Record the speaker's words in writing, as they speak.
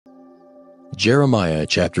Jeremiah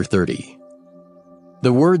chapter 30.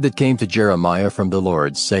 The word that came to Jeremiah from the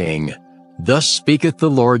Lord, saying, Thus speaketh the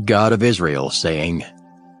Lord God of Israel, saying,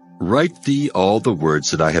 Write thee all the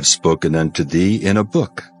words that I have spoken unto thee in a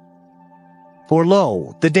book. For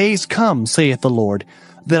lo, the days come, saith the Lord,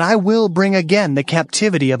 that I will bring again the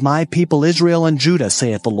captivity of my people Israel and Judah,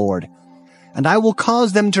 saith the Lord. And I will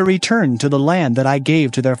cause them to return to the land that I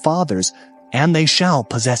gave to their fathers, and they shall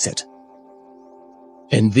possess it.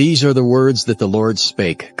 And these are the words that the Lord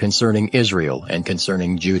spake concerning Israel and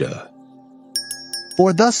concerning Judah.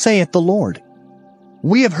 For thus saith the Lord,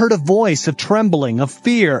 We have heard a voice of trembling, of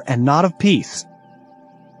fear, and not of peace.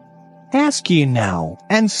 Ask ye now,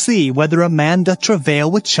 and see whether a man doth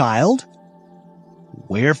travail with child?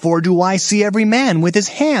 Wherefore do I see every man with his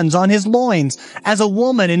hands on his loins, as a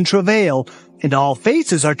woman in travail, and all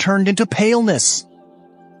faces are turned into paleness?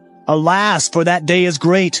 Alas, for that day is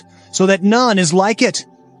great, so that none is like it.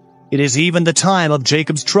 It is even the time of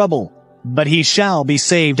Jacob's trouble, but he shall be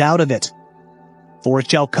saved out of it. For it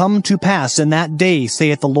shall come to pass in that day,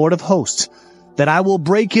 saith the Lord of hosts, that I will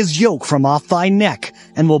break his yoke from off thy neck,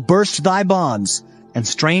 and will burst thy bonds, and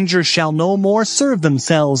strangers shall no more serve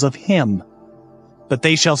themselves of him. But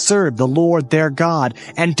they shall serve the Lord their God,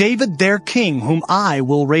 and David their king, whom I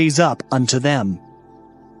will raise up unto them.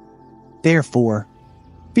 Therefore,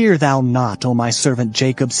 fear thou not, O my servant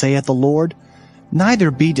Jacob, saith the Lord,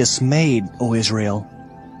 neither be dismayed, O Israel.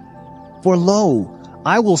 For lo,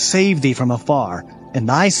 I will save thee from afar, and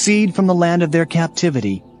thy seed from the land of their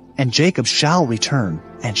captivity, and Jacob shall return,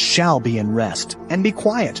 and shall be in rest, and be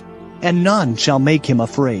quiet, and none shall make him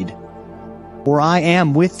afraid. For I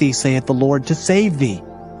am with thee, saith the Lord, to save thee.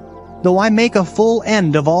 Though I make a full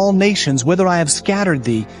end of all nations whither I have scattered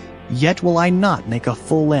thee, yet will I not make a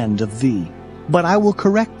full end of thee. But I will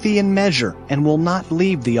correct thee in measure, and will not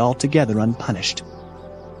leave thee altogether unpunished.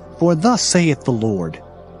 For thus saith the Lord,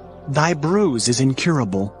 Thy bruise is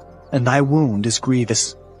incurable, and thy wound is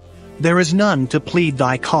grievous. There is none to plead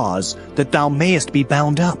thy cause, that thou mayest be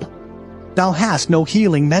bound up. Thou hast no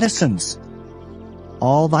healing medicines.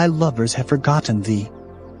 All thy lovers have forgotten thee.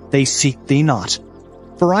 They seek thee not.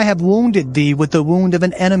 For I have wounded thee with the wound of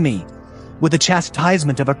an enemy, with the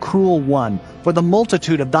chastisement of a cruel one, for the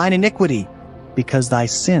multitude of thine iniquity, because thy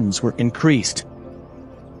sins were increased.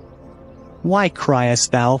 Why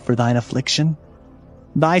criest thou for thine affliction?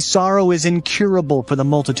 Thy sorrow is incurable for the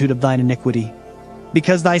multitude of thine iniquity.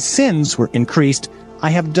 Because thy sins were increased, I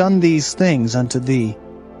have done these things unto thee.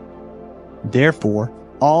 Therefore,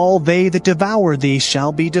 all they that devour thee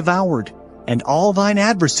shall be devoured, and all thine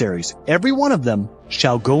adversaries, every one of them,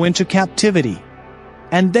 shall go into captivity.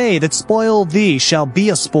 And they that spoil thee shall be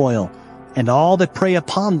a spoil, and all that prey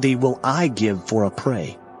upon thee will I give for a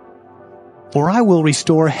prey. For I will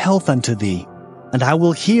restore health unto thee, and I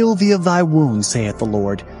will heal thee of thy wounds, saith the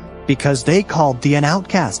Lord, because they called thee an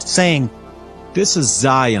outcast, saying, This is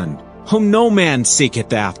Zion, whom no man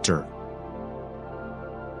seeketh after.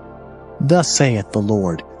 Thus saith the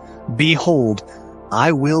Lord, Behold,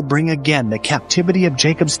 I will bring again the captivity of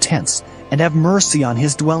Jacob's tents, and have mercy on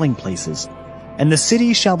his dwelling places. And the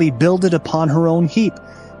city shall be builded upon her own heap,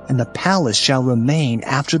 and the palace shall remain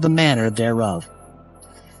after the manner thereof.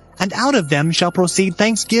 And out of them shall proceed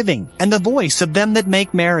thanksgiving, and the voice of them that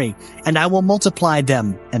make merry, and I will multiply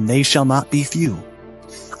them, and they shall not be few.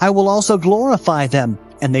 I will also glorify them,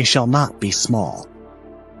 and they shall not be small.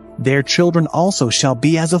 Their children also shall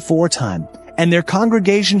be as aforetime, and their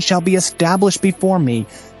congregation shall be established before me,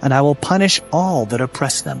 and I will punish all that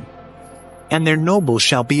oppress them. And their nobles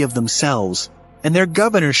shall be of themselves, and their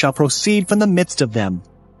governor shall proceed from the midst of them.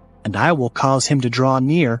 And I will cause him to draw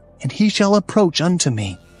near, and he shall approach unto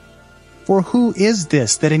me. For who is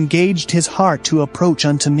this that engaged his heart to approach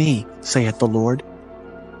unto me, saith the Lord?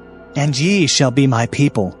 And ye shall be my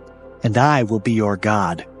people, and I will be your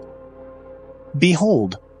God.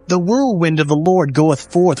 Behold, the whirlwind of the Lord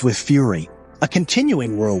goeth forth with fury, a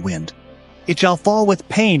continuing whirlwind. It shall fall with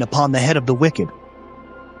pain upon the head of the wicked.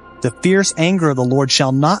 The fierce anger of the Lord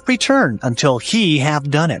shall not return until he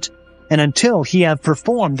have done it, and until he have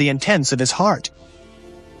performed the intents of his heart.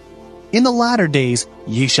 In the latter days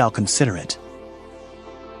ye shall consider it.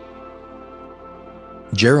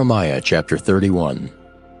 Jeremiah chapter 31.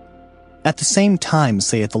 At the same time,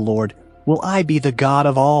 saith the Lord, will I be the God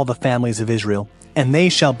of all the families of Israel, and they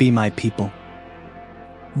shall be my people.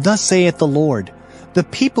 Thus saith the Lord, the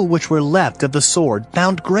people which were left of the sword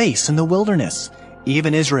found grace in the wilderness,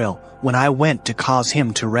 even Israel, when I went to cause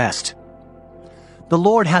him to rest. The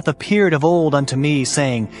Lord hath appeared of old unto me,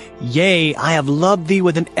 saying, Yea, I have loved thee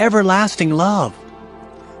with an everlasting love.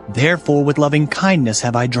 Therefore with loving kindness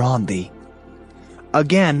have I drawn thee.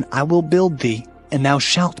 Again I will build thee, and thou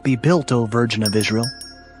shalt be built, O Virgin of Israel.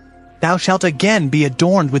 Thou shalt again be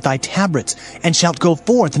adorned with thy tabrets, and shalt go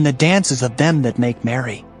forth in the dances of them that make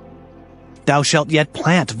merry. Thou shalt yet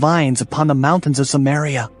plant vines upon the mountains of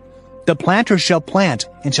Samaria. The planters shall plant,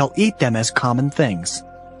 and shall eat them as common things.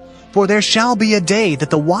 For there shall be a day that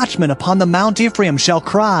the watchmen upon the Mount Ephraim shall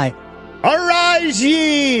cry, Arise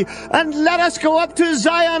ye, and let us go up to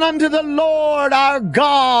Zion unto the Lord our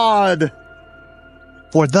God.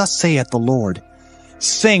 For thus saith the Lord,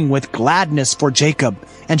 Sing with gladness for Jacob,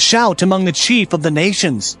 and shout among the chief of the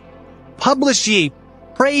nations. Publish ye,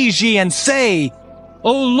 praise ye, and say,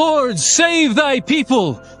 O Lord, save thy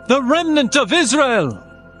people, the remnant of Israel.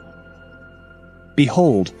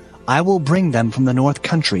 Behold, I will bring them from the north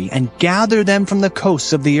country, and gather them from the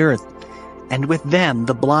coasts of the earth, and with them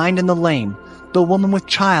the blind and the lame, the woman with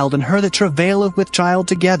child, and her that travaileth with child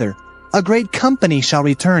together. A great company shall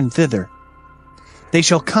return thither. They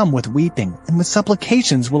shall come with weeping, and with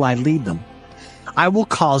supplications will I lead them. I will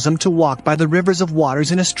cause them to walk by the rivers of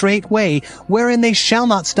waters in a straight way, wherein they shall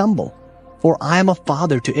not stumble. For I am a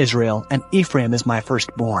father to Israel, and Ephraim is my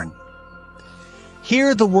firstborn.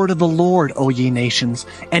 Hear the word of the Lord, O ye nations,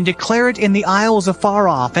 and declare it in the isles afar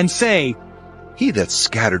off, and say, He that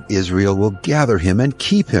scattered Israel will gather him and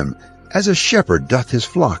keep him, as a shepherd doth his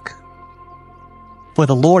flock. For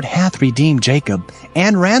the Lord hath redeemed Jacob,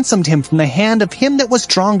 and ransomed him from the hand of him that was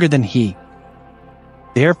stronger than he.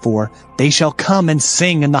 Therefore they shall come and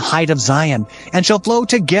sing in the height of Zion, and shall flow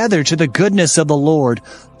together to the goodness of the Lord,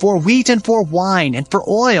 for wheat and for wine and for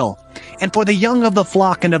oil, and for the young of the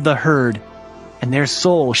flock and of the herd. And their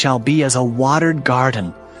soul shall be as a watered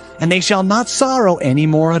garden, and they shall not sorrow any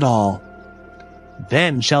more at all.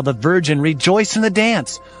 Then shall the virgin rejoice in the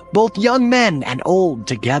dance, both young men and old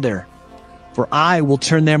together. For I will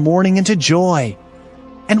turn their mourning into joy,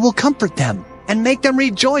 and will comfort them, and make them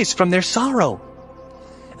rejoice from their sorrow.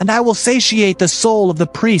 And I will satiate the soul of the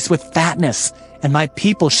priests with fatness, and my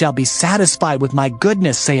people shall be satisfied with my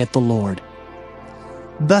goodness, saith the Lord.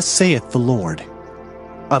 Thus saith the Lord,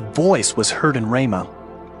 A voice was heard in Ramah,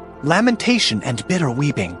 lamentation and bitter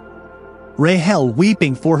weeping. Rahel,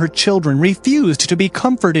 weeping for her children, refused to be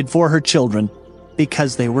comforted for her children,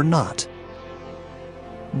 because they were not.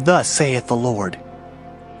 Thus saith the Lord,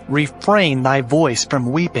 Refrain thy voice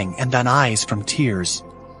from weeping, and thine eyes from tears.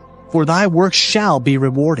 For thy work shall be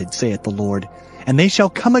rewarded, saith the Lord, and they shall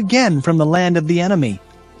come again from the land of the enemy.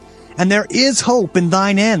 And there is hope in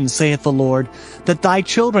thine end, saith the Lord, that thy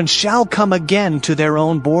children shall come again to their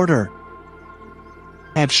own border.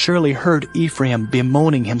 I have surely heard Ephraim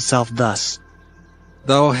bemoaning himself thus,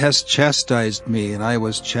 Thou hast chastised me, and I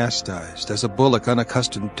was chastised, as a bullock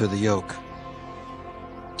unaccustomed to the yoke.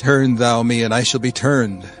 Turn thou me, and I shall be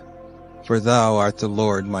turned, for thou art the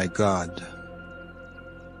Lord my God.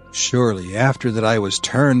 Surely after that I was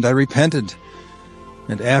turned, I repented,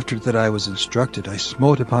 and after that I was instructed, I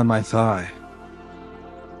smote upon my thigh.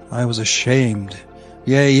 I was ashamed,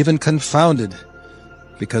 yea, even confounded,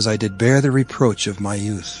 because I did bear the reproach of my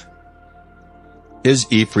youth.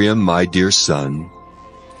 Is Ephraim my dear son?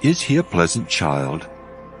 Is he a pleasant child?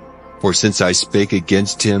 For since I spake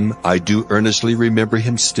against him, I do earnestly remember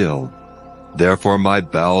him still. Therefore my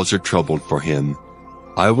bowels are troubled for him.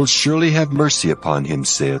 I will surely have mercy upon him,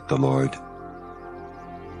 saith the Lord.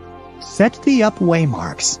 Set thee up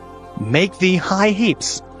waymarks, make thee high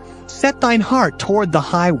heaps. Set thine heart toward the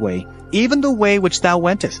highway, even the way which thou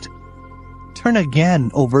wentest. Turn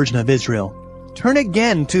again, O Virgin of Israel, turn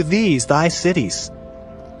again to these thy cities.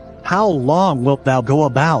 How long wilt thou go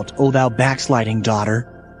about, O thou backsliding daughter?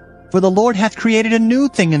 For the Lord hath created a new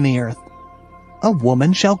thing in the earth. A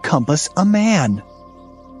woman shall compass a man.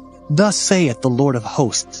 Thus saith the Lord of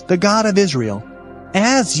hosts, the God of Israel,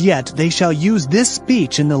 As yet they shall use this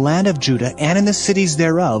speech in the land of Judah and in the cities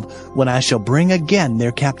thereof, when I shall bring again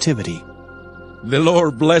their captivity. The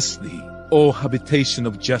Lord bless thee, O habitation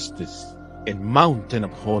of justice, and mountain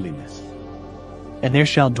of holiness. And there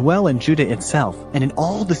shall dwell in Judah itself, and in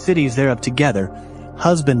all the cities thereof together,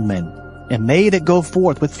 husbandmen, and they that go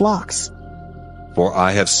forth with flocks. For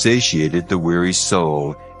I have satiated the weary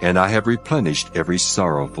soul, and I have replenished every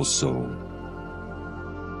sorrowful soul.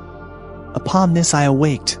 Upon this I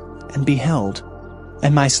awaked, and beheld,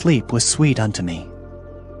 and my sleep was sweet unto me.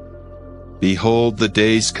 Behold, the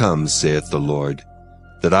days come, saith the Lord,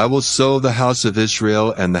 that I will sow the house of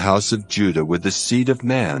Israel and the house of Judah with the seed of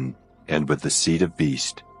man, and with the seed of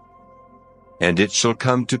beast. And it shall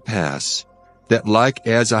come to pass, that like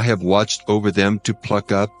as I have watched over them to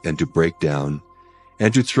pluck up and to break down,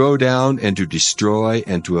 and to throw down and to destroy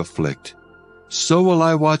and to afflict, so will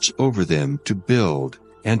I watch over them to build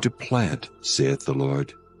and to plant, saith the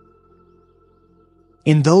Lord.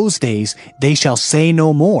 In those days they shall say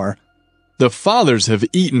no more, The fathers have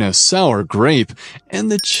eaten a sour grape, and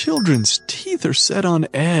the children's teeth are set on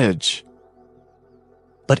edge.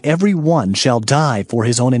 but every one shall die for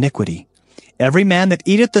his own iniquity. Every man that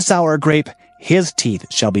eateth the sour grape, his teeth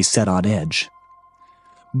shall be set on edge.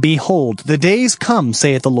 Behold, the days come,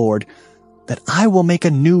 saith the Lord, that I will make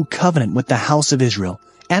a new covenant with the house of Israel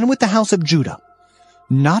and with the house of Judah,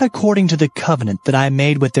 not according to the covenant that I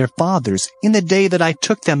made with their fathers in the day that I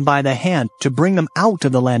took them by the hand to bring them out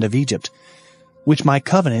of the land of Egypt, which my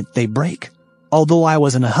covenant they break, although I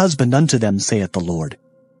was an husband unto them, saith the Lord.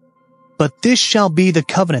 But this shall be the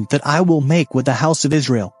covenant that I will make with the house of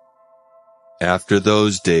Israel. After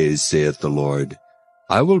those days, saith the Lord,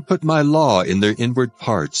 I will put my law in their inward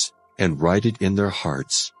parts, and write it in their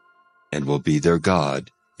hearts, and will be their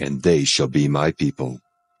God, and they shall be my people.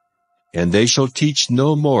 And they shall teach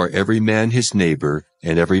no more every man his neighbor,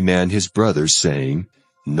 and every man his brother, saying,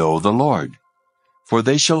 Know the Lord. For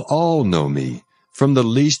they shall all know me, from the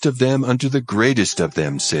least of them unto the greatest of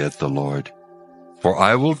them, saith the Lord. For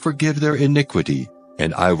I will forgive their iniquity,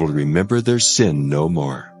 and I will remember their sin no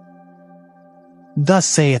more. Thus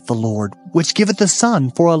saith the Lord, which giveth the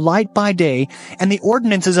sun for a light by day, and the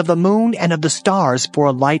ordinances of the moon and of the stars for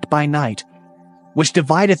a light by night, which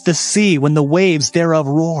divideth the sea when the waves thereof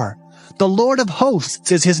roar. The Lord of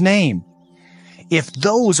hosts is his name. If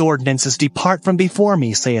those ordinances depart from before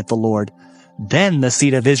me, saith the Lord, then the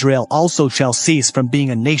seed of Israel also shall cease from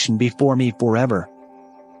being a nation before me forever.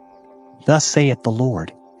 Thus saith the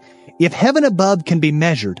Lord, if heaven above can be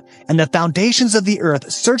measured, and the foundations of the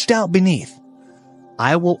earth searched out beneath,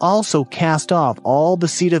 I will also cast off all the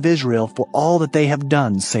seed of Israel for all that they have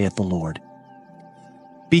done, saith the Lord.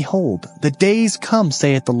 Behold, the days come,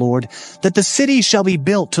 saith the Lord, that the city shall be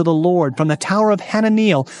built to the Lord from the tower of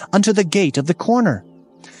Hananeel unto the gate of the corner.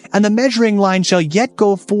 And the measuring line shall yet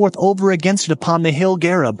go forth over against it upon the hill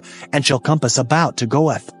Gareb, and shall compass about to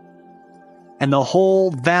Goeth. And the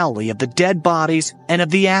whole valley of the dead bodies, and of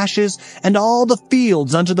the ashes, and all the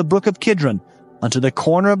fields unto the brook of Kidron, unto the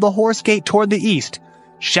corner of the horse gate toward the east,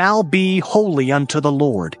 shall be holy unto the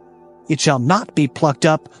Lord. It shall not be plucked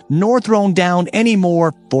up, nor thrown down any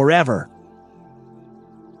more forever.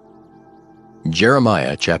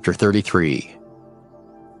 Jeremiah chapter 33.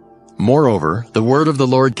 Moreover, the word of the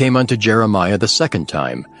Lord came unto Jeremiah the second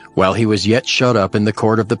time, while he was yet shut up in the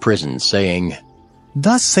court of the prison, saying,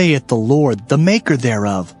 Thus saith the Lord, the maker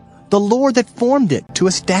thereof, the Lord that formed it to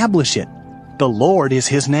establish it. The Lord is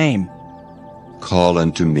his name. Call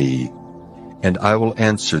unto me, and I will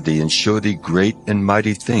answer thee, and show thee great and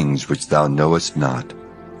mighty things which thou knowest not.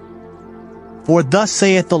 For thus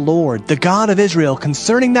saith the Lord, the God of Israel,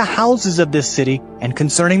 concerning the houses of this city, and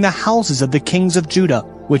concerning the houses of the kings of Judah,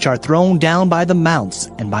 which are thrown down by the mounts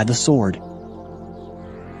and by the sword.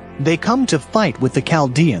 They come to fight with the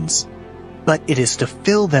Chaldeans, but it is to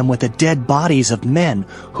fill them with the dead bodies of men,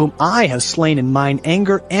 whom I have slain in mine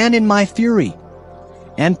anger and in my fury,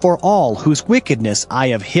 and for all whose wickedness I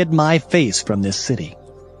have hid my face from this city.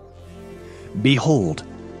 Behold,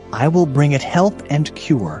 I will bring it health and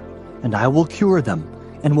cure, and I will cure them,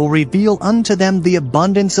 and will reveal unto them the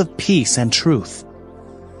abundance of peace and truth.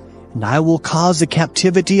 And I will cause the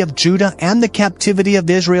captivity of Judah and the captivity of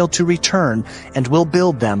Israel to return, and will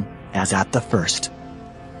build them as at the first.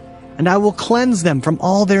 And I will cleanse them from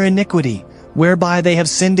all their iniquity, whereby they have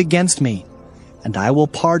sinned against me. And I will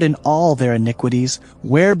pardon all their iniquities,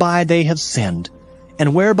 whereby they have sinned,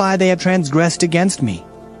 and whereby they have transgressed against me.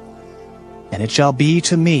 And it shall be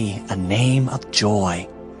to me a name of joy,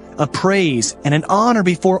 a praise and an honor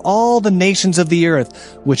before all the nations of the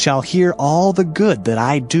earth, which shall hear all the good that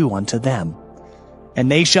I do unto them. And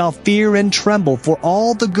they shall fear and tremble for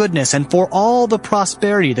all the goodness and for all the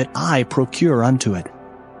prosperity that I procure unto it.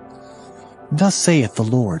 Thus saith the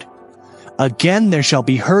Lord, Again there shall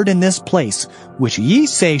be heard in this place, which ye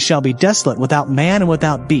say shall be desolate without man and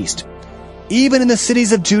without beast, even in the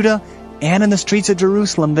cities of Judah and in the streets of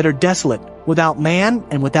Jerusalem that are desolate, without man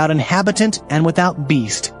and without inhabitant and without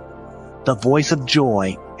beast, the voice of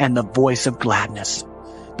joy and the voice of gladness,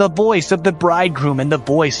 the voice of the bridegroom and the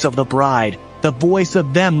voice of the bride, the voice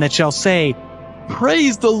of them that shall say,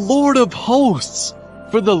 Praise the Lord of hosts,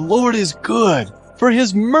 for the Lord is good, for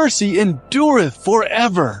his mercy endureth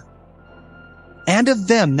forever. And of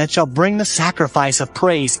them that shall bring the sacrifice of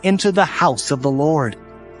praise into the house of the Lord.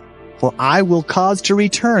 For I will cause to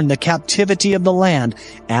return the captivity of the land,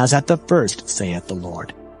 as at the first, saith the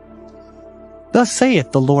Lord. Thus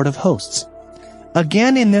saith the Lord of hosts,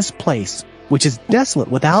 Again in this place, which is desolate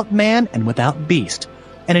without man and without beast,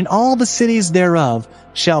 and in all the cities thereof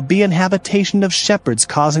shall be an habitation of shepherds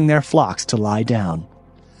causing their flocks to lie down.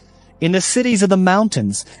 In the cities of the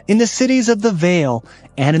mountains, in the cities of the vale,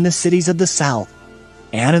 and in the cities of the south,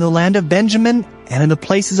 and in the land of Benjamin, and in the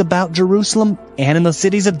places about Jerusalem, and in the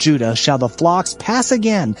cities of Judah shall the flocks pass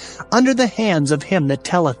again under the hands of him that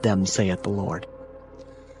telleth them, saith the Lord.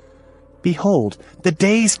 Behold, the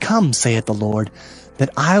days come, saith the Lord, that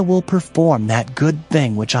I will perform that good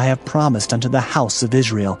thing which I have promised unto the house of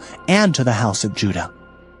Israel and to the house of Judah.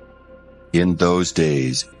 In those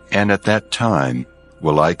days, and at that time,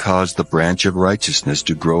 will I cause the branch of righteousness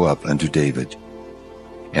to grow up unto David,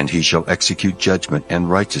 and he shall execute judgment and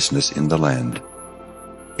righteousness in the land.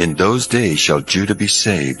 In those days shall Judah be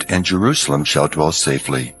saved, and Jerusalem shall dwell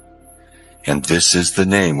safely. And this is the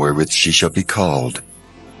name wherewith she shall be called,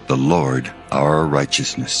 the Lord our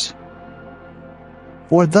righteousness.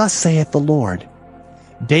 For thus saith the Lord,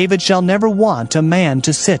 David shall never want a man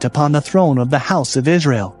to sit upon the throne of the house of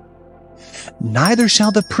Israel. Neither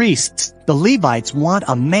shall the priests, the Levites, want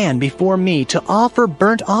a man before me to offer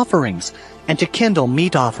burnt offerings, and to kindle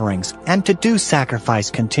meat offerings, and to do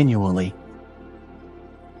sacrifice continually.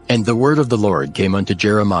 And the word of the Lord came unto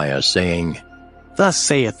Jeremiah, saying, Thus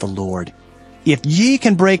saith the Lord, If ye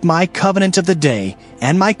can break my covenant of the day,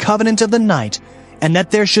 and my covenant of the night, and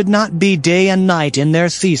that there should not be day and night in their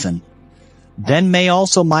season, then may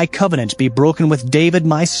also my covenant be broken with David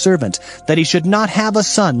my servant, that he should not have a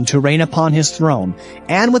son to reign upon his throne,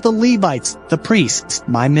 and with the Levites, the priests,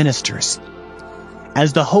 my ministers.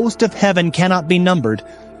 As the host of heaven cannot be numbered,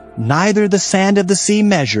 neither the sand of the sea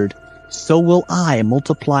measured, so will I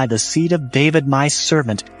multiply the seed of David my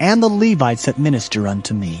servant, and the Levites that minister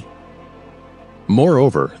unto me.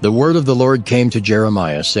 Moreover, the word of the Lord came to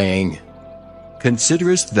Jeremiah, saying,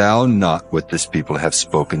 Considerest thou not what this people have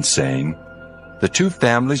spoken, saying, The two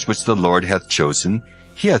families which the Lord hath chosen,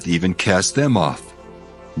 he hath even cast them off.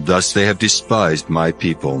 Thus they have despised my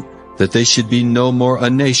people, that they should be no more a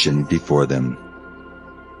nation before them.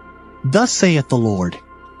 Thus saith the Lord,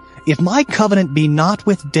 If my covenant be not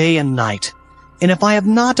with day and night, and if I have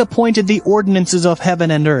not appointed the ordinances of heaven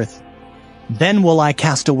and earth, then will I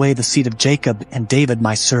cast away the seed of Jacob and David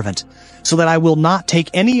my servant, so that I will not take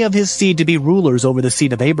any of his seed to be rulers over the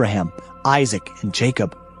seed of Abraham, Isaac, and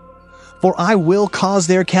Jacob. For I will cause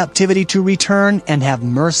their captivity to return and have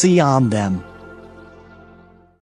mercy on them.